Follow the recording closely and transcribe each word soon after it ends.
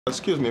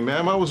Excuse me,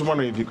 ma'am. I was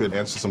wondering if you could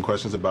answer some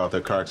questions about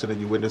the car accident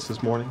you witnessed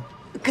this morning.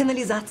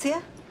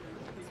 Kanalizacija?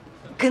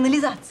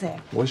 Kanalizacija.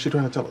 What's she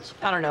trying to tell us?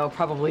 I don't know,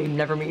 probably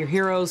never meet your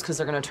heroes because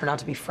they're going to turn out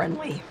to be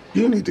friendly.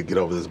 You need to get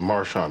over this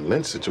Marshawn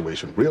Lynch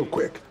situation real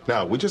quick.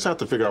 Now, we just have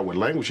to figure out what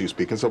language she's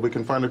speaking so we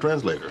can find a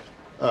translator.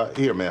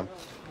 Here, ma'am.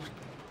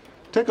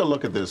 Take a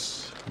look at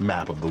this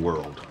map of the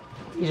world.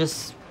 You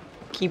just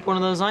keep one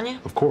of those on you?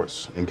 Of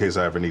course, in case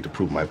I ever need to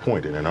prove my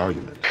point in an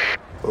argument.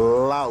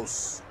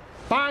 Laos.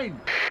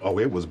 Fine. Oh,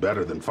 it was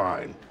better than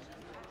fine.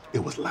 It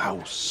was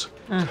Laos.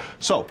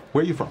 So,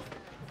 where are you from?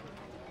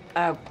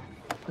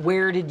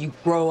 Where did you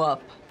grow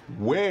up?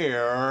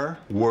 Where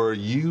were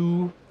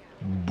you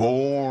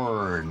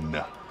born?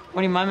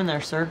 What are you miming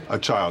there, sir? A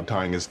child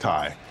tying his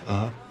tie.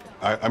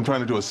 I'm trying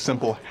to do a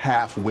simple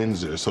half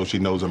Windsor so she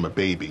knows I'm a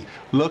baby.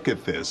 Look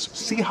at this.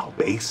 See how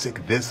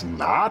basic this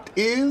knot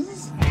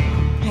is?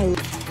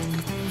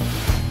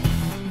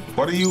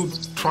 What are you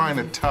trying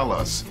to tell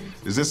us?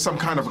 Is this some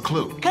kind of a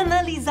clue?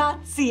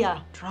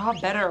 Kanalizacija. Draw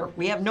better.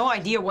 We have no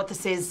idea what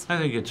this is. I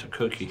think it's a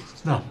cookie.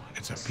 No,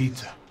 it's a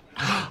pizza.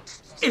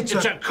 It's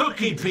a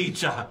cookie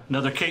pizza.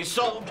 Another case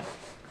solved.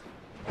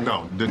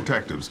 No,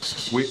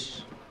 detectives.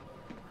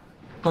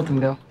 Let them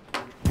go.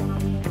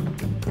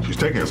 She's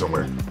taking us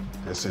somewhere.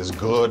 This is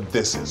good.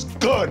 This is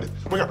good.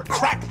 We're gonna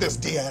crack this,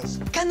 Diaz.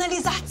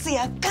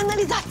 Kanalizacija.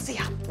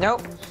 Kanalizacija.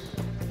 Nope.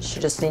 She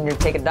just needed to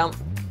take a dump.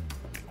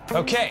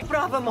 Okay.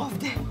 Pravam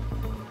ovde.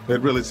 It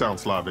really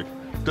sounds Slavic.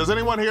 Does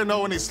anyone here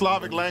know any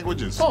Slavic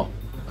languages? Oh,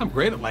 I'm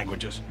great at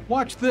languages.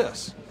 Watch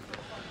this.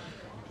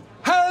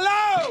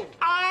 Hello!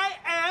 I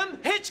am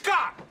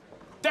Hitchcock.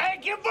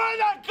 Thank you for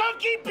the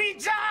cookie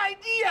pizza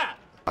idea.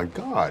 My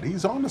God,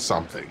 he's on to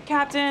something.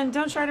 Captain,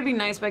 don't try to be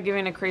nice by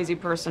giving a crazy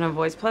person a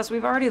voice. Plus,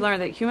 we've already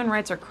learned that human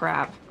rights are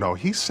crap. No,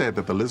 he said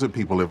that the lizard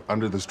people live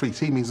under the streets.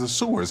 He means the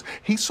sewers.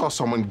 He saw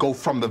someone go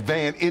from the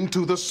van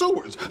into the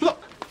sewers.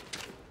 Look.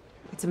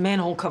 It's a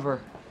manhole cover.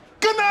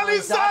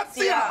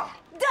 Kanalizacja!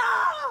 Da!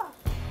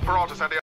 For all to San Diego.